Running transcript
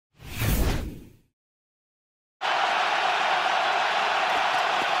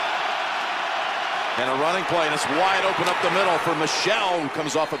And a running play, and it's wide open up the middle for Michelle, who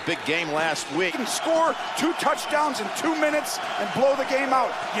comes off a big game last week. You can score 2 touchdowns in 2 minutes and blow the game out.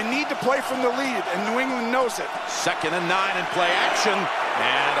 You need to play from the lead, and New England knows it. 2nd and 9 in play action,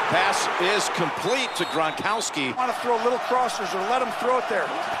 and a pass is complete to Gronkowski. Want to throw little crossers or let him throw it there.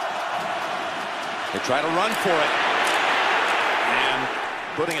 They try to run for it, and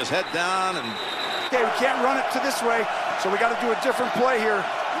putting his head down. And okay, we can't run it to this way, so we got to do a different play here.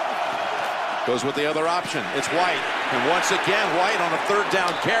 Goes with the other option. It's White, and once again White on a 3rd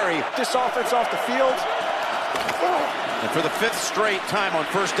down carry. This offense off the field. And for the 5th straight time on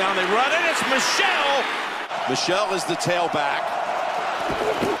 1st down, they run it. It's Michelle. Michelle is the tailback,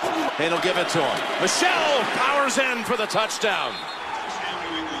 and he'll give it to him. Michelle powers in for the touchdown.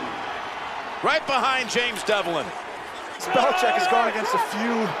 Right behind James Devlin. Belichick has gone against a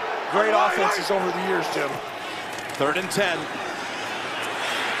few great offenses over the years, Jim. 3rd and 10.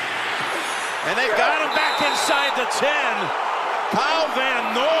 And they've got him back inside the 10. Kyle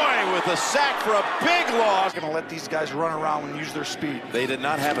Van Noy with a sack for a big loss. Going to let these guys run around and use their speed. They did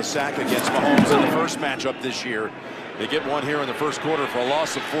not have a sack against Mahomes in the first matchup this year. They get one here in the first quarter for a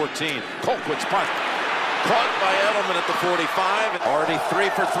loss of 14. Colquitt's punt. Caught by Edelman at the 45. Already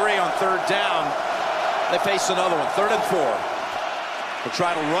 3 for 3 on 3rd down. They face another one, 3rd and 4. They'll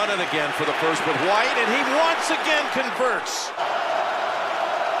try to run it again for the first with White, and he once again converts.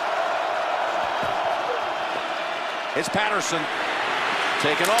 It's Patterson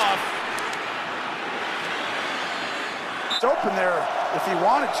taken off. It's open there if he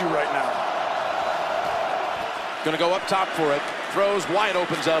wanted to right now. Going to go up top for it. Throws wide,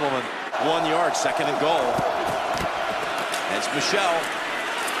 opens Edelman. 1 yard, 2nd and goal. It's Michelle.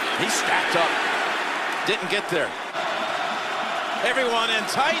 He's stacked up. Didn't get there. Everyone in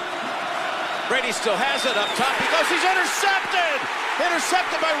tight. Brady still has it up top because he's intercepted.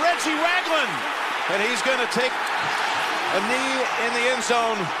 Intercepted by Reggie Ragland. And he's going to take a knee in the end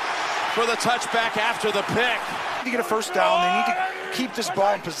zone for the touchback after the pick. To get a 1st down, they need to keep this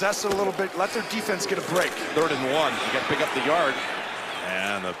ball and possess it a little bit. Let their defense get a break. 3rd and 1. You got to pick up the yard.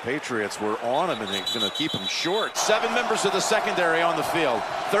 And the Patriots were on him, and they're going to keep him short. 7 members of the secondary on the field.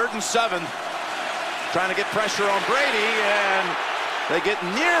 3rd and 7. Trying to get pressure on Brady, and they get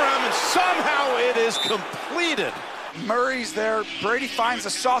near him, and somehow it is completed. Murray's there. Brady finds a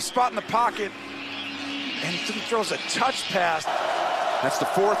soft spot in the pocket and throws a touch pass. That's the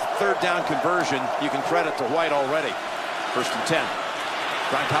 4th 3rd down conversion. You can credit to White already. 1st and 10.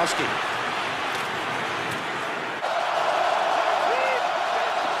 Gronkowski.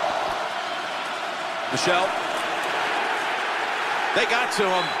 Michelle. They got to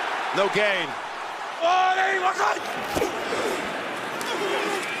him. No gain.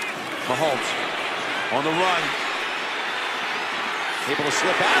 Mahomes on the run. Able to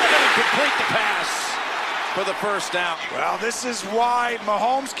slip out of it and complete the pass for the 1st down. Well, this is why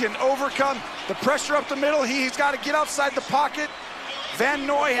Mahomes can overcome the pressure up the middle. He's got to get outside the pocket. Van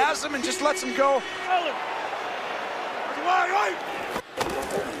Noy has him and just lets him go.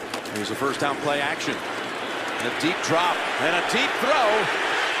 Here's a 1st down play action. And a deep drop and a deep throw.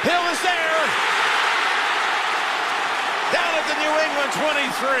 Hill is there. Down at the New England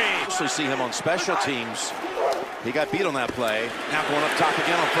 23. Actually see him on special teams. He got beat on that play. Now going up top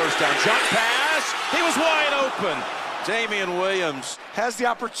again on 1st down. Jump pass. He was wide open. Damian Williams has the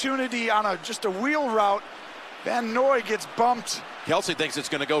opportunity on just a wheel route. Van Noy gets bumped. Kelsey thinks it's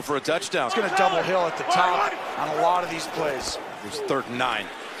going to go for a touchdown. It's going to double Hill at the top on a lot of these plays. It's 3rd and 9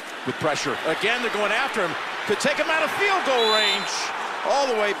 with pressure. Again, they're going after him. Could take him out of field goal range. All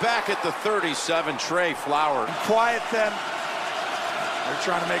the way back at the 37, Trey Flower. Quiet then. They're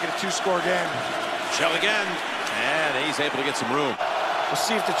trying to make it a 2-score game. Shell again, and he's able to get some room. We'll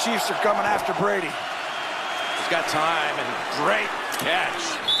see if the Chiefs are coming after Brady. He's got time, and great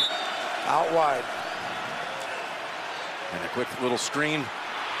catch. Out wide. And a quick little screen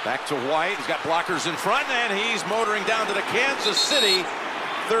back to White. He's got blockers in front, and he's motoring down to the Kansas City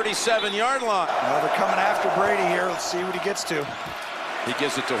 37-yard line. Well, they're coming after Brady here. Let's see what he gets to. He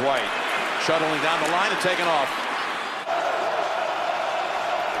gives it to White. Shuttling down the line and taking off.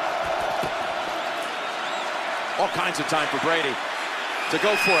 All kinds of time for Brady to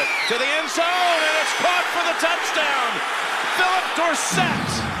go for it. To the end zone, and it's caught for the touchdown. Philip Dorsett.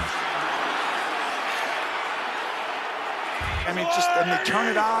 I mean, and they turn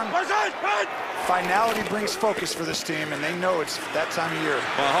it on. Finality brings focus for this team, and they know it's that time of year.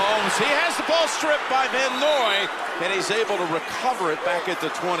 Mahomes, he has the ball stripped by Van Noy, and he's able to recover it back at the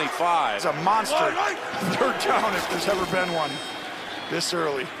 25. It's a monster 3rd down if there's ever been one this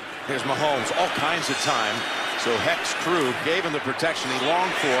early. Here's Mahomes, all kinds of time. So Heck's crew gave him the protection he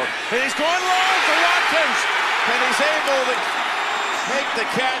longed for. And he's going long to Watkins. And he's able to make the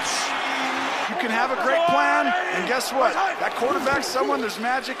catch. You can have a great plan, and guess what? That quarterback's someone, there's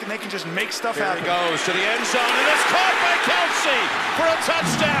magic, and they can just make stuff happen. There he goes to the end zone, and it's caught by Kelsey for a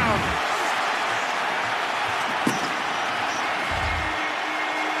touchdown.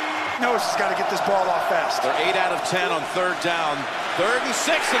 Knows he's got to get this ball off fast. They're 8 out of 10 on third down. 3rd and 6,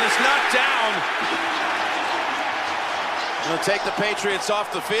 and it's knocked down. Going to take the Patriots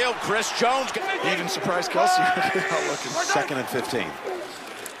off the field. Chris Jones. Even surprised Kelsey. Looking 2nd and 15.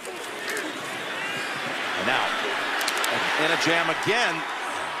 And now, in a jam again.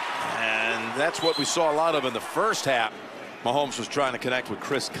 And that's what we saw a lot of in the first half. Mahomes was trying to connect with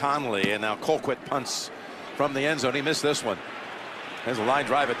Chris Conley, and now Colquitt punts from the end zone. He missed this one. There's a line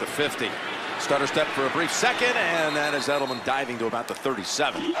drive at the 50. Stutter step for a brief second, and that is Edelman diving to about the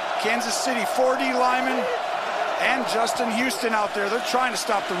 37. Kansas City, 4D linemen, and Justin Houston out there. They're trying to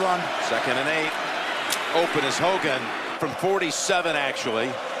stop the run. 2nd and 8. Open is Hogan from 47, actually.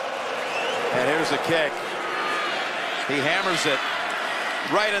 And here's the kick. He hammers it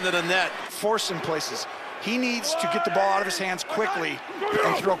right into the net. Force in places. He needs to get the ball out of his hands quickly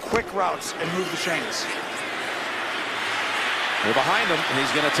and throw quick routes and move the chains. They're behind him, and he's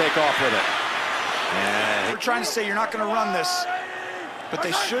going to take off with it. And we're trying to say you're not going to run this, but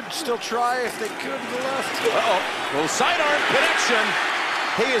they should still try if they could to the left. Uh-oh, little sidearm connection.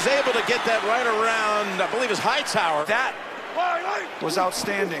 He is able to get that right around, I believe, his Hightower. That was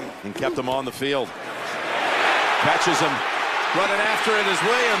outstanding. And kept him on the field. Catches him. Running after it is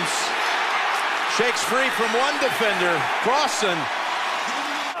Williams. Shakes free from one defender. Crossan.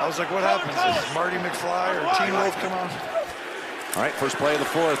 I was like, what happens? Is Marty McFly or Teen Wolf come on? All right, first play of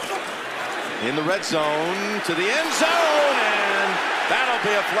the 4th. In the red zone to the end zone, and that'll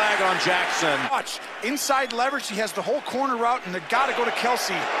be a flag on Jackson. Watch, inside leverage, he has the whole corner route, and they've got to go to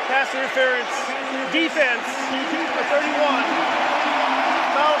Kelsey. Pass interference, defense, for 31.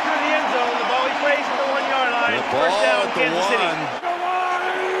 Foul through the end zone, the ball he plays at the 1-yard line. The ball First down, at the Kansas City.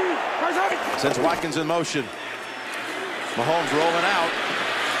 Sends Watkins in motion. Mahomes rolling out,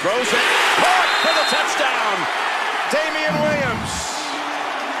 throws it, caught for the touchdown. Damian Williams.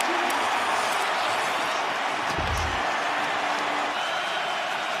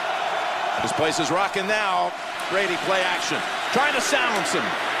 This place is rocking now. Brady play action. Trying to silence him.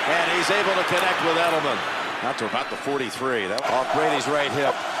 And he's able to connect with Edelman. Not to about the 43. That off Brady's right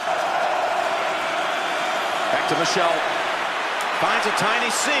hip. Back to Michelle. Finds a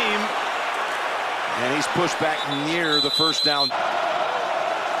tiny seam. And he's pushed back near the first down.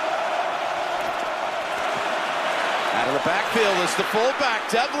 Out of the backfield is the fullback,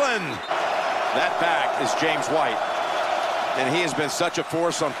 Devlin. That back is James White. And he has been such a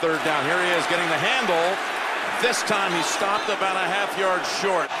force on third down. Here he is getting the handle. This time he stopped about a half-yard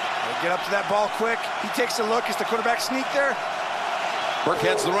short. They get up to that ball quick. He takes a look. Is the quarterback sneak there?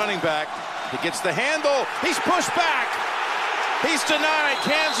 Burkhead's the running back. He gets the handle. He's pushed back. He's denied.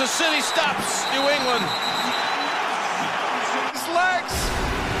 Kansas City stops New England. His legs.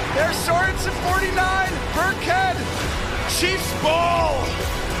 There's Sorensen, 49. Burkhead. Chiefs ball.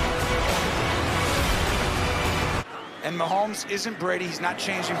 And Mahomes isn't Brady. He's not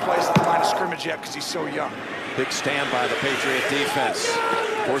changing plays at the line of scrimmage yet because he's so young. Big stand by the Patriot defense.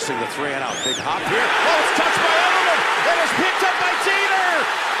 Forcing the 3 and out. Big hop here. Oh, it's touched by Edelman. It is picked up by Dieter.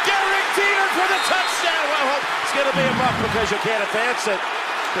 Derek Dieter for the touchdown. Well, it's going to be a muff because you can't advance it.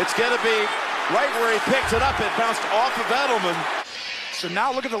 It's going to be right where he picked it up. It bounced off of Edelman. So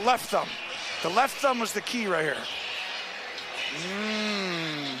now look at the left thumb. The left thumb was the key right here.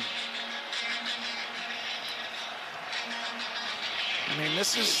 I mean,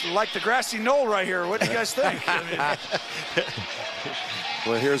 this is like the grassy knoll right here. What do you guys think?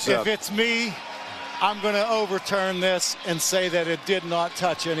 Well, here's if it's me, I'm going to overturn this and say that it did not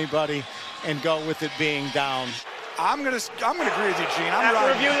touch anybody and go with it being down. I'm gonna agree with you, Gene.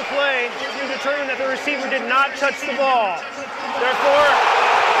 After review of the play, you determined that the receiver did not touch the ball. Therefore,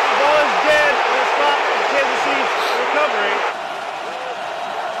 the ball is dead in the spot of Kansas City's recovery.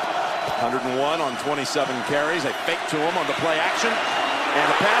 101 on 27 carries. They fake to him on the play action. And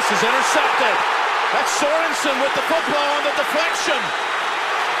the pass is intercepted. That's Sorensen with the football on the deflection.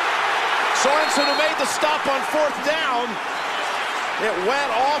 Sorensen who made the stop on 4th down. It went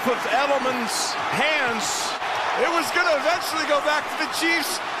off of Edelman's hands. It was going to eventually go back to the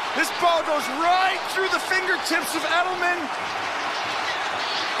Chiefs. This ball goes right through the fingertips of Edelman.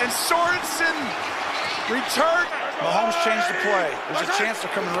 And Sorensen returned. Mahomes changed the play. There's a chance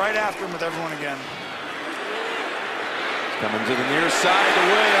they're coming right after him with everyone again. Coming to the near side to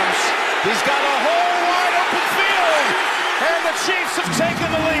Williams. He's got a hole wide open open field, and the Chiefs have taken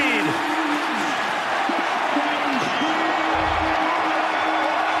the lead.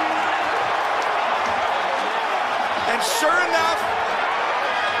 And sure enough,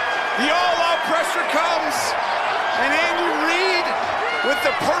 the all-out pressure comes, and Andy Reid with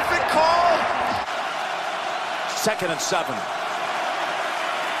the perfect call. 2nd and 7.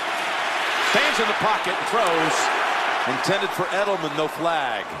 Stands in the pocket and throws. Intended for Edelman, no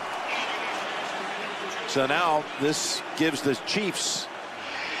flag. So now this gives the Chiefs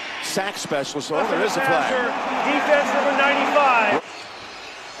sack specialist. Oh, there is a flag. Defense number 95.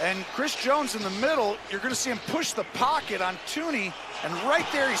 And Chris Jones in the middle, you're going to see him push the pocket on Tooney, and right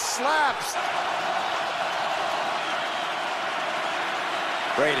there he slaps.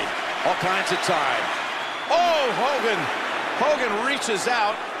 Brady, all kinds of time. Oh, Hogan. Hogan reaches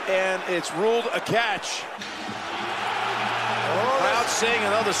out, and it's ruled a catch. Crowd seeing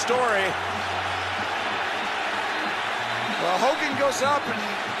another story. Well, Hogan goes up and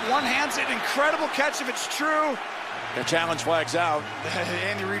one-hands it. Incredible catch if it's true. The challenge flag's out.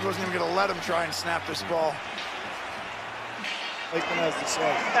 Andy Reid wasn't even going to let him try and snap this ball.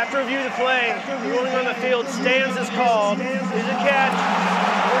 After review of the play, the ruling on the field stands as called. Is a catch.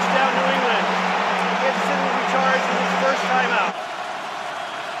 First down, New England. Kansas City will be charged with his first timeout.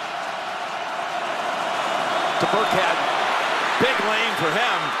 To Burkhead. Big lane for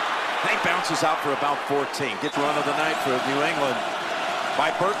him. He bounces out for about 14. Gets run of the night for New England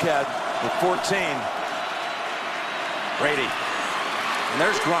by Burkhead with 14. Brady. And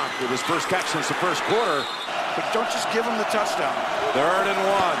there's Gronk with his first catch since the first quarter. But don't just give him the touchdown. 3rd and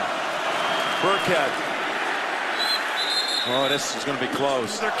 1. Burkhead. Oh, this is going to be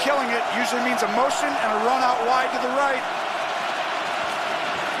close. They're killing it. Usually means a motion and a run out wide to the right.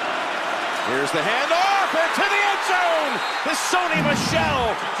 Here's the handoff into the end zone. This Sony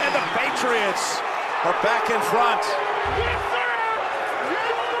Michel, and the Patriots are back in front.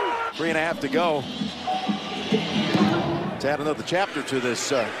 3.5 to go. To add another chapter to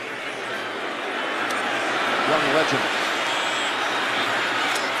this young legend.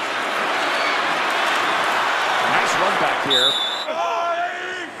 Nice run back here.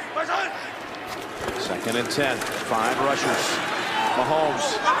 2nd and 10. 5 rushers.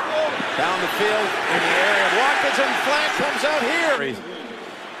 Mahomes down the field in the area. Watkins and flag comes out here.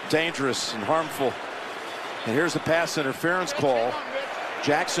 Dangerous and harmful. And here's the pass interference call.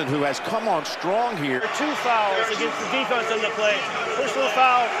 Jackson, who has come on strong here. 2 fouls against the defense on the play. Personal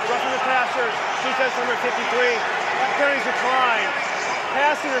foul, roughing the passer, defense number 53. Penalties decline.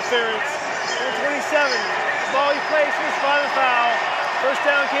 Pass interference, number 27. Ball he plays for his final foul. First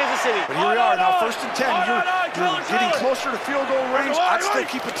down, Kansas City. But here we are now, 1st and 10. You're getting closer to field goal range. I'd still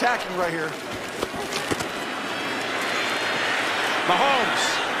keep attacking right here. Mahomes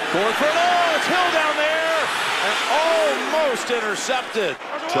going for it all. It's Hill down there. And almost intercepted.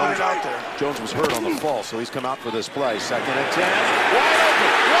 Jones was hurt on the fall, so he's come out for this play. 2nd and 10. Wide open.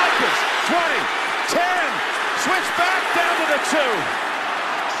 Watkins. 20. 10. Switch back down to the 2.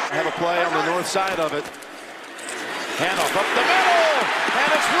 Have a play on the north side of it. Handoff up the middle. And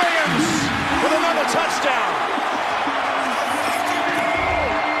it's Williams with another touchdown.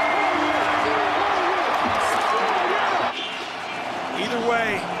 Either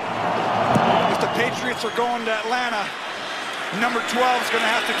way, if the Patriots are going to Atlanta, number 12 is going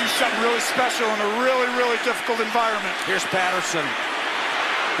to have to do something really special in a really, really difficult environment. Here's Patterson.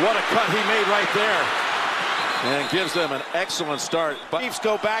 What a cut he made right there. And gives them an excellent start. But Chiefs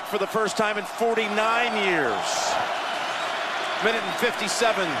go back for the first time in 49 years. Minute and 57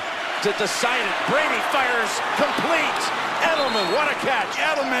 to decide it. Brady fires complete. Edelman, what a catch.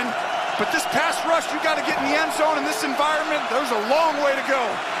 Edelman, but this pass rush, you got to get in the end zone in this environment. There's a long way to go.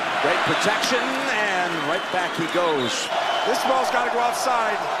 Great protection, and right back he goes. This ball's got to go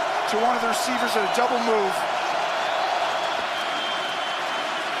outside to one of the receivers at a double move.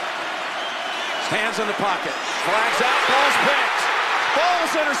 Hands in the pocket. Flags out, ball's picked.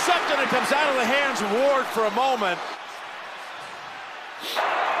 Ball's intercepted, and comes out of the hands of Ward for a moment.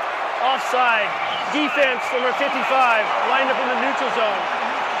 Offside. Defense, number 55, lined up in the neutral zone.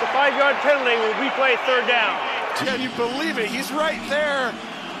 The 5-yard penalty will replay 3rd down. Can you believe it? He's right there.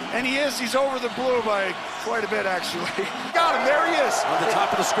 And he's over the blue by quite a bit, actually. Got him, there he is. On the top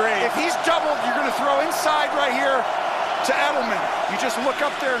of the screen. If he's doubled, you're going to throw inside right here to Edelman. You just look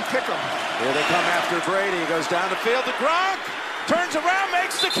up there and pick him. Here they come after Brady. He goes down the field to Gronk. Turns around,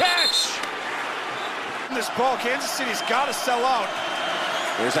 makes the catch. This ball, Kansas City's got to sell out.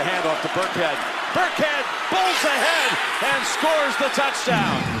 Here's a handoff to Burkhead. Burkhead bolts ahead and scores the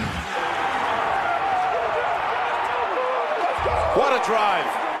touchdown. What a drive.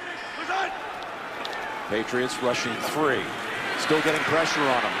 Patriots rushing 3. Still getting pressure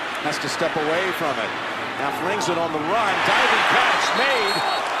on him. Has to step away from it. Now flings it on the run. Diving catch made.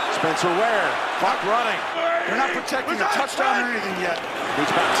 Spencer Ware. Clock running. They're not protecting a touchdown or anything yet.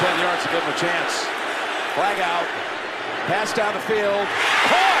 Needs about 10 yards to give him a chance. Flag out. Pass down the field.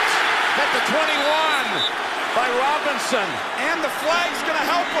 Caught at the 21 by Robinson. And the flag's going to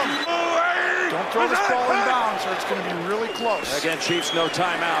help him. Don't throw this ball in bounds or it's going to be really close. Again, Chiefs, no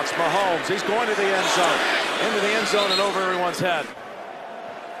timeouts. Mahomes, he's going to the end zone. Into the end zone and over everyone's head.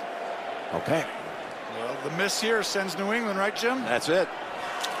 Okay. Well, the miss here sends New England, right, Jim? That's it.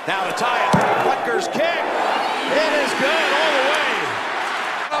 Now to tie it. Butker's kick. It is good all the way.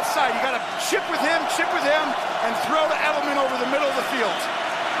 Offside. You got to chip with him, and throw to Edelman over the middle of the field.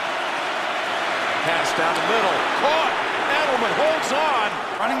 Pass down the middle. Caught. Edelman holds on.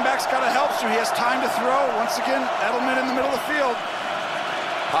 Running back's got to help, so he has time to throw. Once again, Edelman in the middle of the field.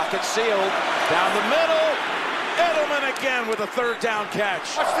 Pocket sealed. Down the middle. Edelman again with a third down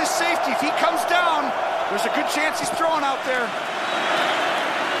catch. Watch this safety. If he comes down, there's a good chance he's throwing out there.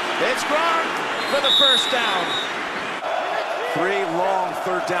 It's Gronk for the first down. 3 long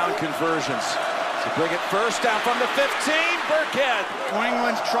third down conversions. To bring it first down from the 15, Burkhead. New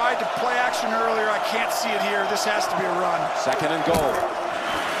England tried to play action earlier. I can't see it here. This has to be a run. Second and goal.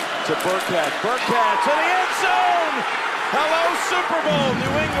 To Burkhead. Burkhead to the end zone. Hello, Super Bowl.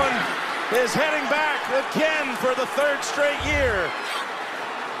 New England is heading back again for the 3rd straight year.